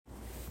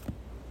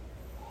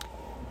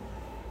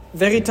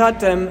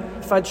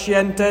Veritatem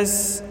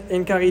facientes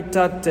in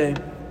caritate.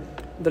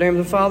 In the name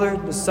of the Father,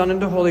 the Son,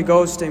 and the Holy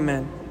Ghost,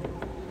 amen.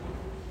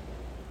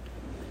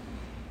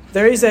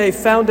 There is a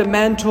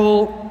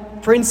fundamental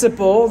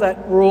principle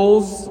that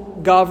rules,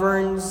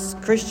 governs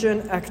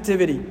Christian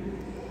activity,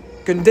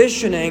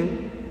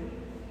 conditioning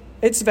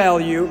its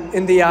value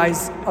in the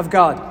eyes of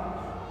God.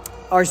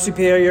 Our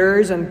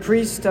superiors and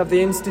priests of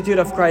the Institute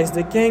of Christ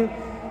the King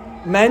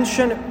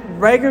mention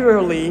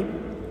regularly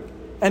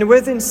and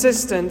with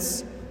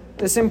insistence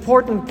this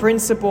important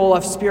principle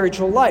of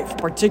spiritual life,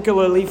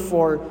 particularly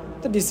for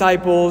the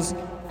disciples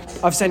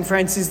of St.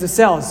 Francis de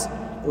Sales,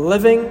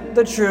 living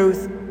the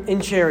truth in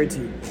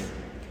charity,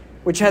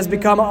 which has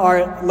become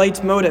our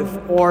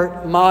leitmotif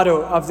or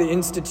motto of the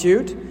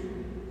Institute.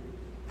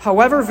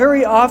 However,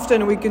 very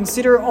often we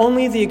consider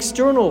only the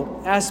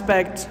external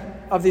aspect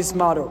of this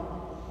motto,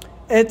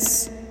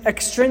 its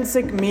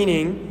extrinsic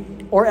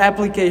meaning or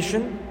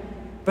application,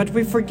 but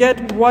we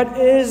forget what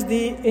is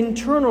the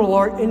internal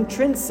or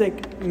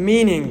intrinsic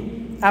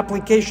meaning,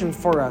 application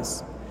for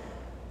us.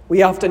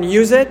 We often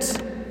use it,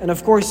 and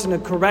of course in a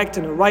correct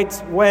and a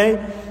right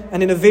way,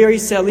 and in a very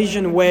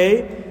Salesian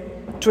way,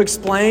 to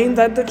explain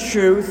that the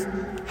truth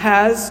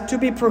has to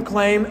be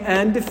proclaimed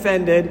and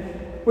defended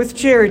with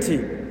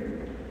charity.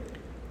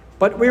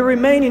 But we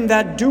remain in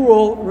that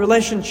dual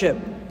relationship,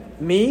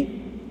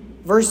 me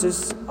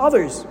versus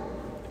others,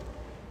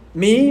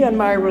 me and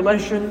my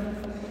relation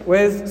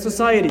with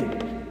society.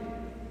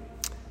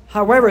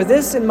 However,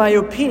 this, in my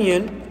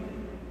opinion,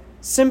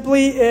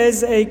 simply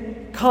is a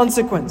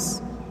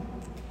consequence,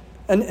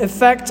 an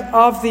effect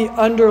of the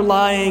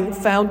underlying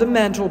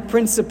fundamental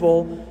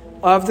principle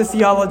of the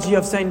theology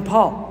of St.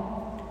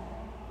 Paul,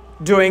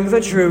 doing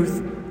the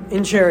truth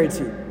in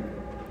charity.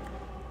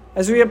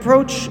 As we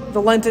approach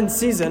the Lenten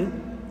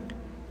season,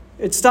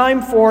 it's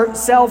time for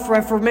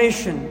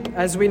self-reformation,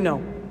 as we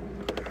know.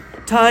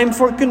 Time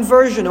for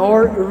conversion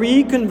or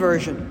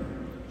reconversion,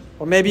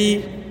 or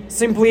maybe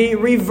simply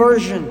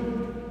reversion.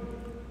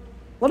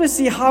 Let us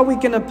see how we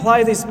can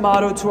apply this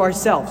motto to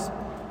ourselves,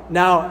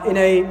 now in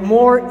a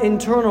more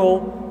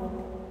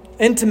internal,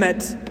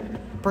 intimate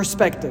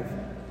perspective,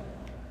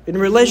 in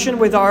relation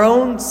with our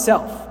own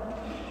self.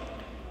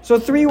 So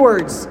 3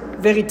 words: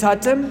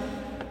 veritatem,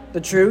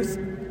 the truth;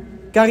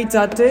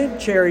 caritate,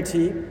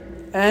 charity;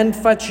 and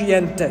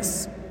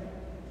facientes.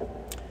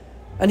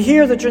 And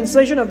here the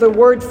translation of the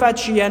word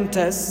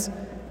facientes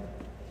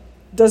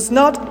does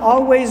not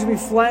always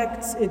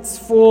reflect its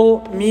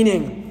full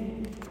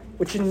meaning,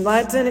 which in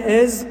Latin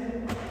is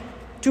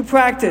to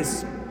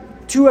practice,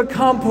 to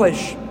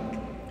accomplish,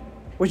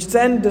 which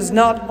then does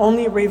not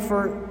only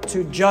refer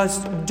to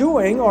just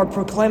doing or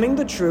proclaiming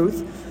the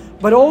truth,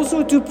 but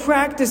also to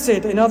practice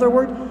it. In other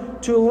words,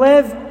 to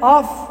live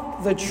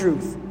off the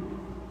truth.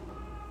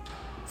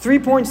 3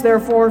 points,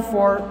 therefore,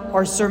 for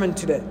our sermon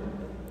today.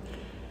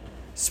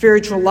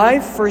 Spiritual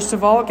life, first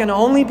of all, can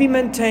only be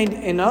maintained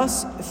in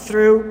us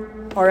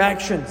through our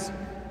actions,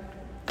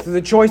 through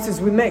the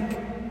choices we make.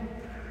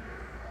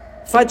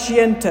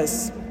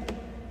 Facientes.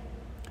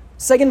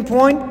 Second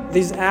point,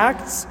 these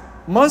acts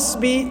must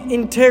be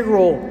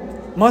integral,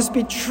 must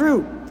be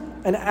true,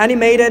 and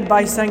animated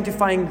by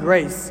sanctifying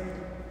grace.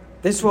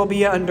 This will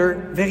be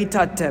under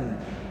veritatem.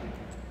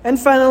 And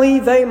finally,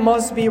 they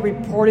must be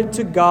reported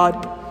to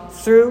God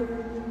through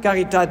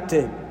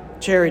caritate,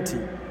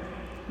 charity.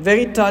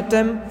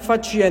 Veritatem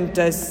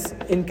facientes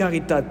in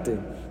caritate.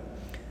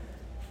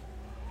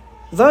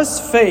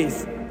 Thus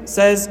faith,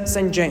 says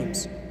St.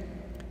 James,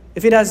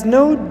 if it has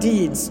no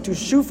deeds to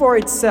shew for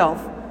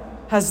itself,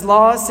 has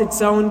lost its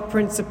own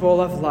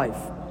principle of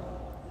life.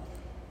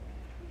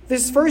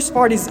 This first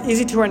part is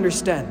easy to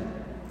understand.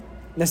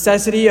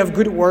 Necessity of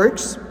good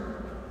works,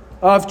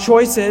 of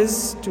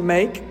choices to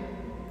make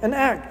and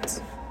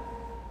act.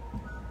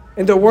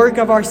 In the work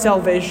of our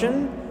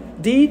salvation,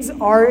 deeds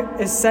are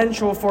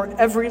essential for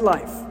every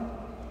life.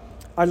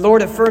 Our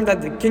Lord affirmed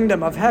that the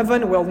kingdom of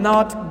heaven will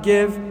not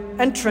give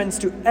entrance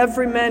to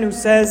every man who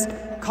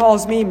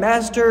calls me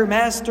Master,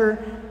 Master,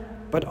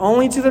 but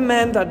only to the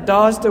man that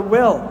does the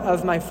will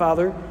of my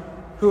Father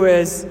who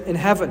is in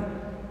heaven.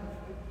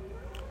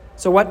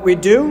 So what we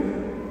do,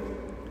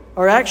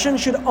 our action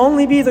should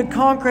only be the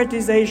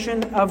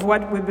concretization of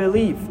what we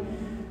believe,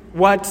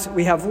 what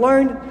we have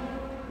learned,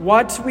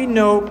 what we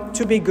know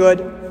to be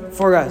good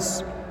for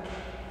us.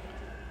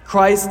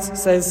 Christ,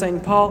 says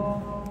St.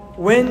 Paul,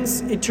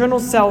 wins eternal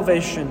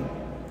salvation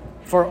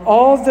for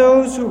all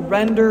those who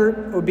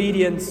render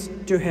obedience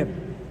to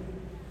him.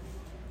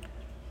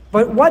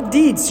 But what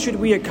deeds should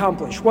we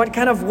accomplish? What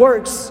kind of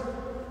works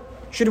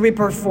should we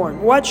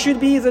perform? What should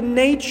be the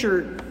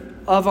nature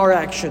of our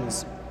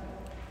actions?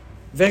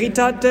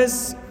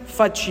 Veritates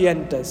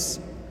facientes.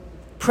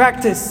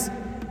 Practice,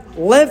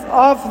 live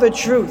off the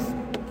truth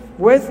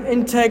with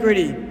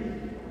integrity,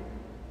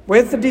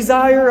 with the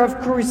desire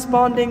of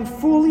corresponding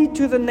fully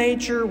to the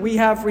nature we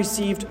have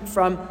received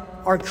from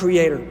our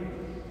Creator.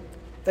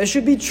 They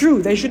should be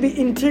true, they should be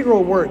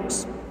integral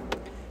works.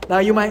 Now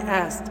you might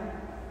ask,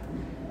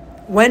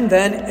 when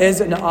then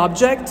is an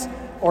object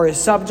or a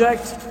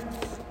subject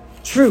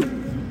true,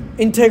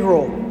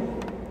 integral.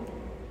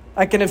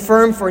 I can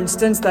affirm, for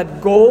instance,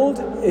 that gold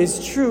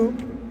is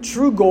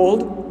true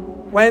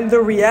gold, when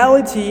the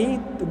reality,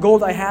 the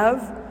gold I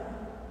have,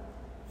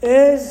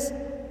 is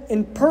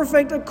in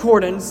perfect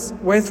accordance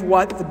with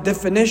what the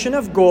definition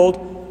of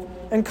gold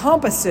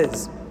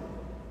encompasses.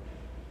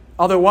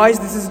 Otherwise,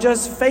 this is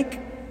just fake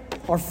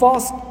or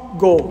false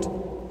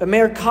gold, a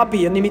mere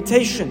copy, an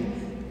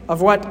imitation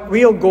of what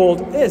real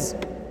gold is.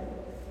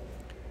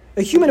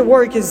 A human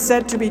work is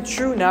said to be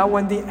true now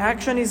when the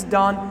action is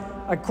done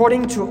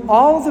according to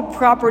all the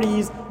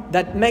properties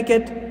that make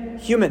it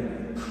human.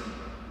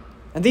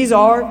 And these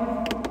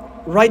are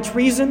right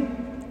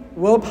reason,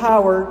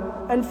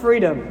 willpower, and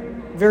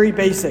freedom. Very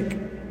basic.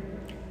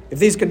 If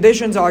these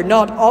conditions are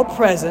not all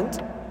present,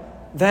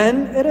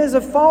 then it is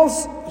a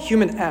false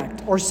human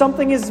act, or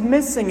something is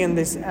missing in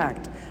this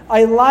act.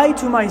 I lie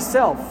to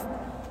myself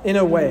in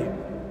a way.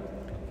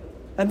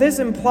 And this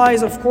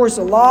implies, of course,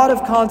 a lot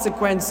of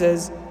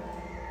consequences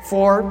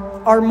for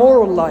our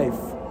moral life.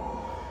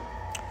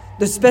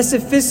 The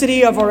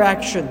specificity of our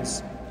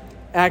actions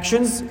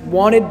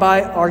wanted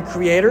by our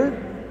Creator,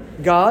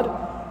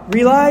 God,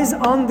 relies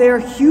on their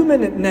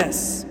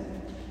humanness,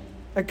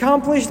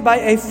 accomplished by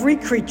a free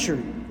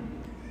creature,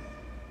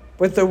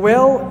 with the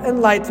will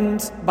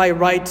enlightened by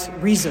right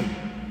reason.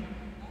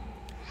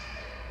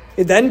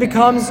 It then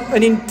becomes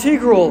an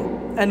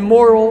integral and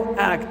moral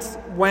act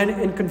when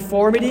in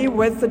conformity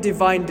with the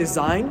divine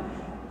design,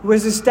 who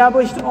has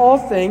established all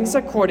things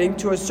according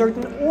to a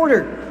certain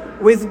order,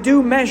 with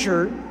due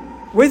measure,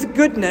 with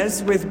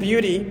goodness, with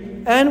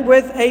beauty, and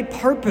with a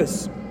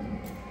purpose.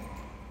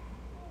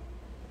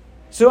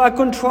 So a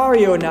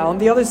contrario now, on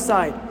the other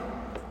side,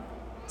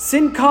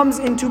 sin comes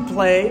into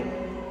play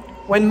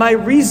when my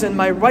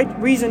right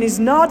reason is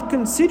not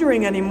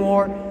considering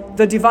anymore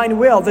the divine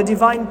will, the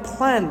divine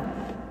plan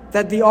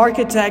that the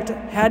architect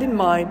had in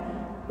mind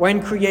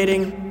when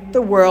creating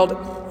the world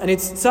and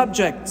its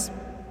subjects.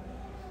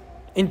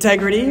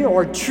 Integrity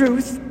or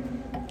truth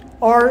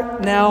are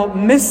now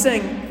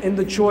missing in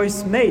the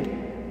choice made,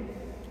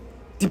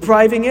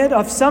 depriving it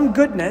of some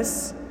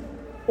goodness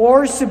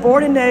or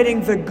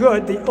subordinating the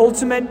good, the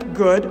ultimate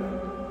good,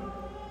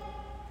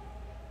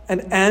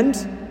 an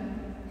end,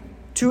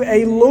 to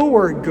a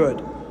lower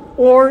good,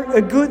 or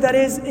a good that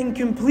is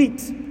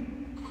incomplete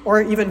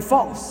or even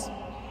false.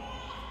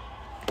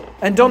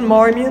 And Don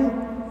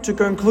Marmion, to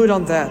conclude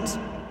on that,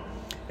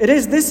 it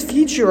is this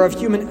feature of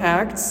human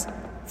acts,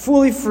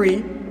 fully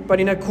free, but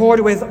in accord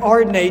with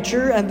our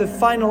nature and the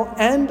final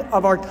end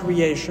of our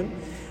creation,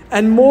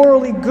 and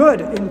morally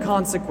good in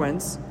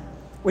consequence,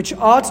 which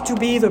ought to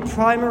be the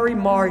primary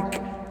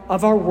mark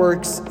of our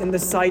works in the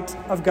sight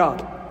of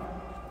God.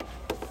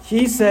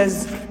 He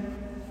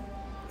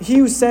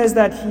who says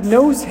that he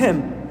knows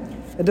him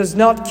and does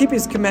not keep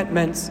his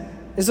commandments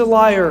is a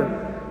liar,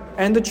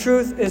 and the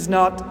truth is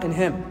not in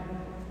him.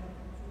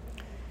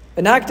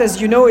 An act, as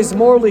you know, is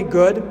morally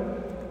good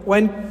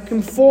when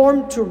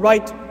conformed to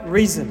right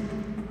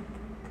reason,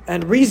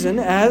 and reason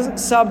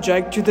as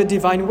subject to the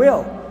divine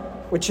will,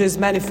 which is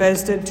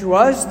manifested to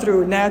us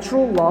through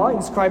natural law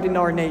inscribed in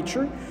our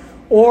nature,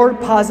 or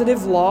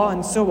positive law,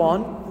 and so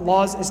on,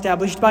 laws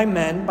established by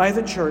men, by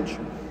the church.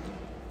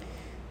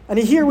 And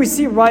here we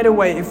see right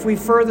away, if we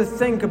further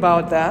think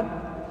about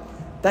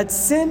that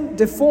sin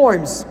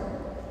deforms,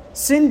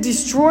 sin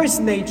destroys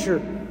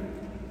nature,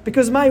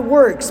 because my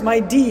works, my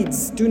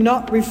deeds do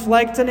not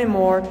reflect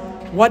anymore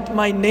what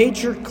my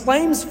nature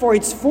claims for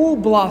its full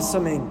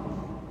blossoming.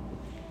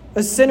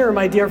 A sinner,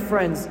 my dear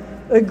friends,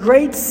 a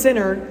great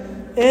sinner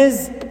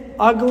is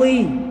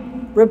ugly,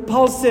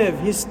 repulsive,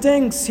 he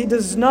stinks, he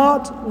does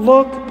not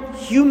look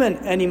human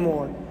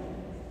anymore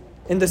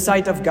in the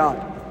sight of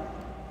God.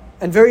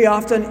 And very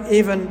often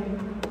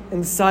even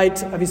in the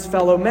sight of his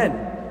fellow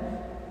men.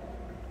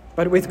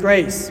 But with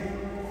grace,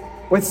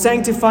 with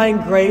sanctifying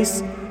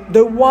grace,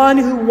 the one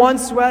who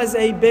once was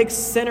a big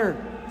sinner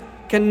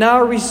can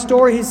now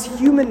restore his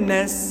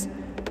humanness,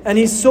 and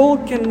his soul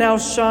can now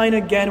shine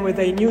again with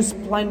a new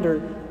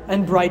splendor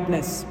and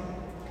brightness.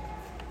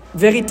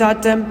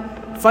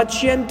 Veritatem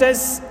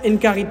facientes in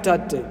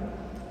caritate.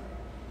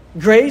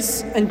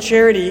 Grace and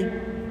charity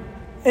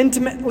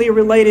intimately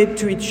related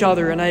to each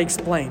other, and I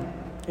explain.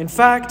 In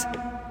fact,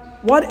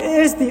 what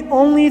is the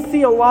only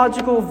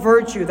theological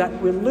virtue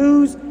that we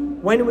lose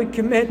when we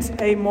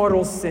commit a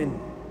mortal sin?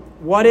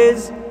 What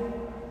is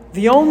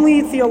the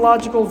only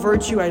theological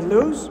virtue I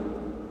lose?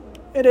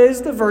 It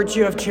is the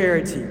virtue of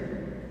charity.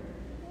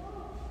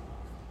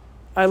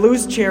 I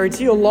lose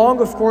charity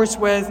along, of course,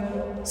 with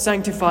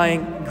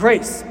sanctifying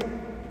grace.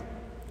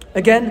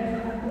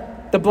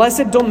 Again, the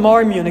blessed Don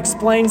Marmion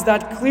explains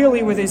that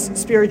clearly with his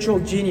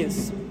spiritual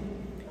genius.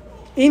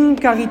 In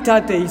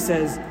caritate, he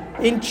says,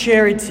 in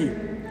charity,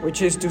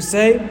 which is to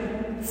say,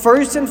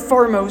 first and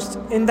foremost,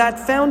 in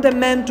that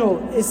fundamental,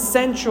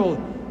 essential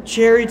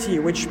charity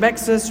which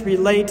makes us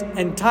relate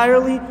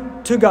entirely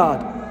to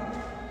God.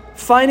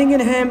 Finding in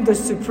Him the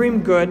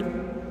supreme good,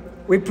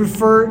 we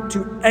prefer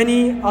to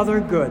any other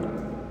good.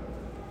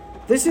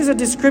 This is a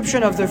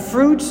description of the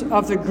fruit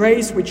of the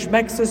grace which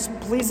makes us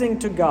pleasing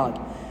to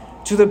God,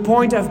 to the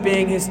point of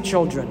being His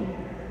children.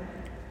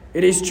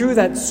 It is true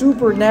that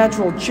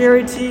supernatural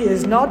charity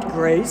is not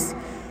grace,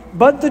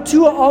 but the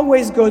two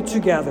always go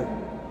together.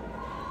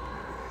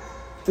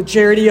 The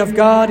charity of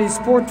God is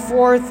poured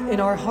forth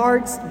in our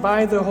hearts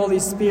by the Holy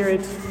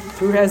Spirit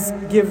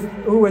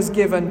who was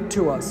given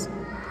to us.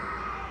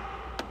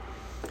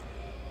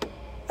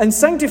 And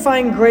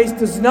sanctifying grace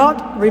does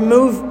not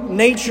remove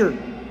nature.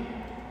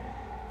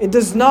 It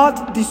does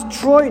not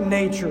destroy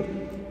nature.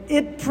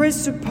 It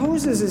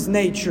presupposes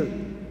nature.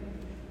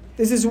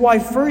 This is why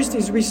first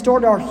is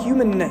restored our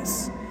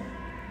humanness.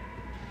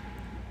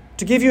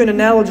 To give you an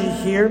analogy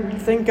here,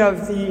 think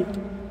of the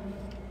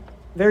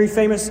very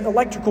famous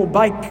electrical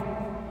bike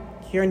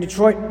here in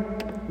Detroit.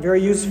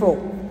 Very useful.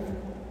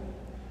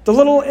 The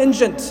little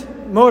engine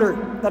motor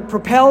that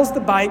propels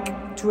the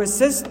bike to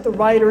assist the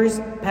rider's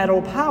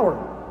pedal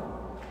power.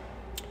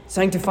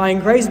 Sanctifying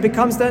grace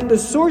becomes then the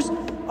source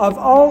of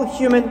all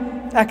human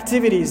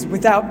activities,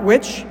 without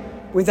which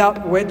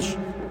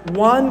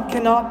one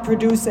cannot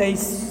produce a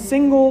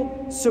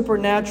single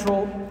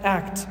supernatural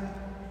act.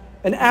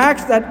 An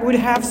act that would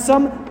have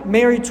some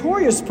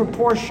meritorious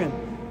proportion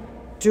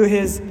to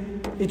his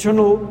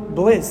eternal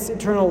bliss,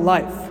 eternal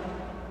life.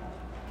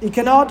 He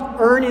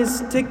cannot earn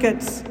his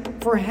tickets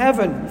for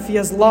heaven if he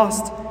has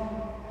lost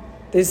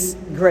this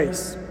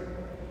grace.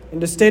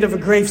 In the state of a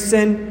grave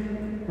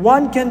sin,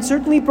 one can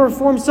certainly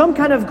perform some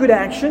kind of good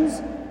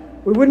actions.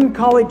 We wouldn't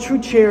call it true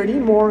charity,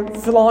 more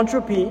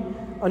philanthropy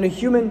on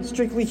a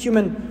strictly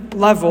human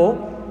level.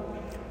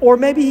 Or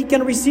maybe he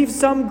can receive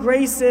some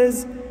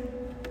graces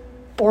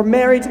or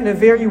merit in a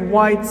very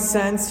wide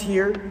sense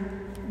here.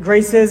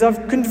 Graces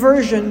of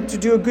conversion, to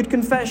do a good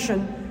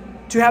confession,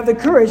 to have the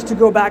courage to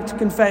go back to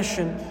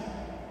confession.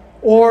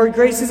 Or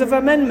graces of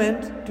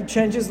amendment, to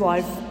change his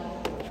life.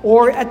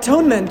 Or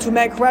atonement, to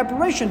make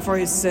reparation for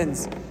his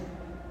sins.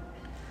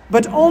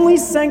 But only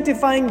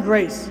sanctifying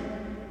grace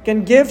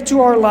can give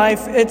to our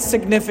life its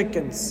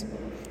significance,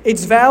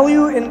 its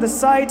value in the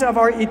sight of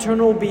our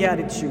eternal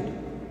beatitude.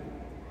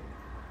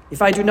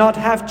 If I do not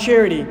have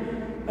charity,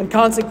 and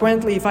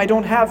consequently if I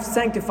don't have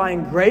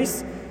sanctifying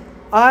grace,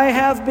 I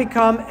have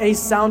become a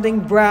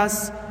sounding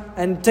brass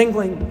and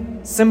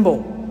tinkling cymbal.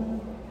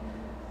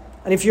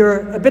 And if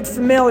you're a bit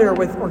familiar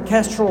with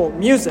orchestral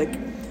music,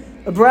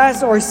 a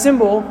brass or a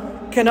cymbal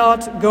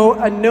cannot go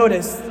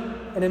unnoticed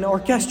in an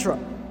orchestra.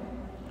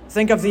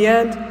 Think of the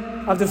end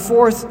of the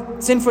Fourth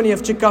Symphony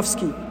of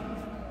Tchaikovsky.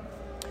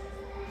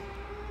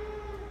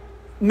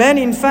 Man,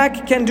 in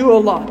fact, can do a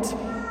lot.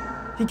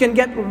 He can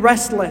get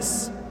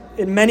restless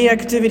in many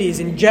activities,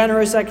 in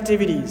generous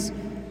activities,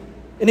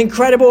 in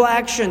incredible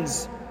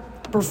actions,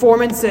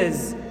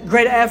 performances,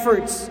 great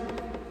efforts,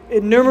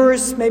 in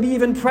numerous, maybe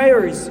even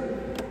prayers,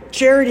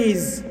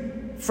 charities,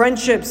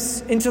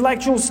 friendships,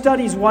 intellectual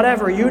studies,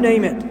 whatever, you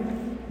name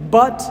it.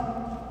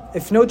 But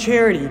if no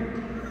charity,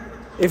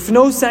 if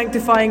no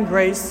sanctifying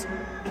grace,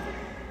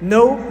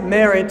 no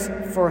merit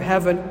for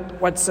heaven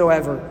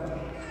whatsoever.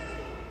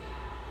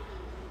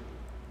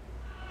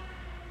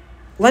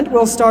 Lent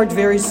will start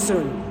very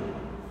soon.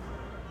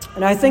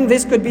 And I think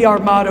this could be our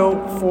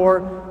motto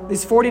for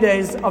these 40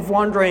 days of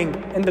wandering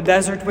in the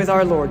desert with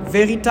our Lord.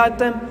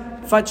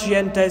 Veritatem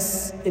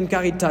facientes in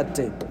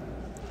caritate.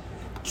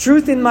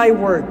 Truth in my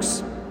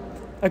works,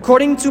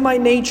 according to my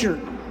nature,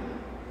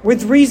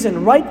 with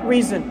reason, right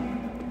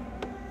reason,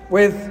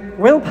 with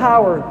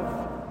willpower,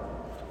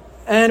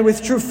 and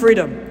with true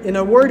freedom. In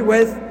a word,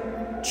 with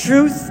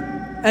truth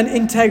and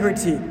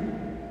integrity.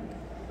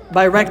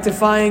 By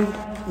rectifying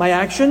my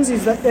actions,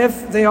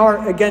 if they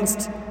are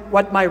against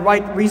what my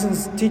right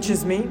reasons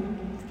teaches me,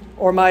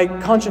 or my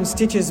conscience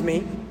teaches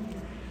me,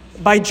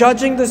 by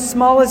judging the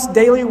smallest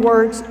daily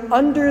works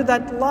under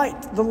that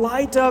light, the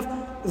light of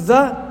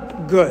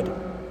the good,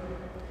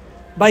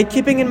 by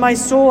keeping in my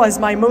soul as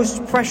my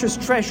most precious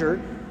treasure,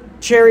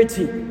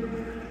 charity,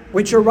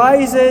 which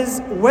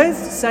arises with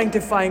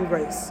sanctifying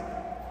grace.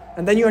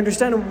 And then you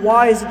understand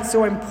why is it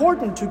so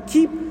important to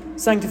keep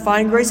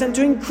sanctifying grace and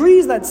to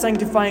increase that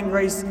sanctifying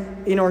grace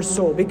in our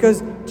soul.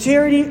 Because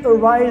charity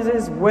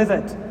arises with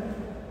it.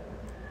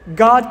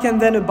 God can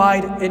then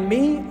abide in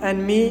me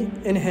and me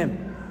in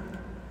Him.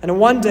 And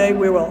one day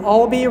we will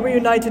all be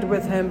reunited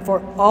with Him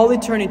for all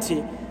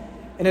eternity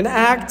in an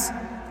act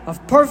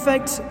of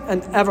perfect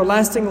and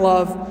everlasting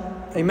love.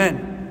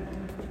 Amen.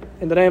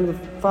 In the name of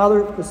the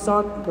Father, the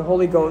Son, the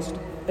Holy Ghost.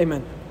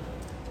 Amen.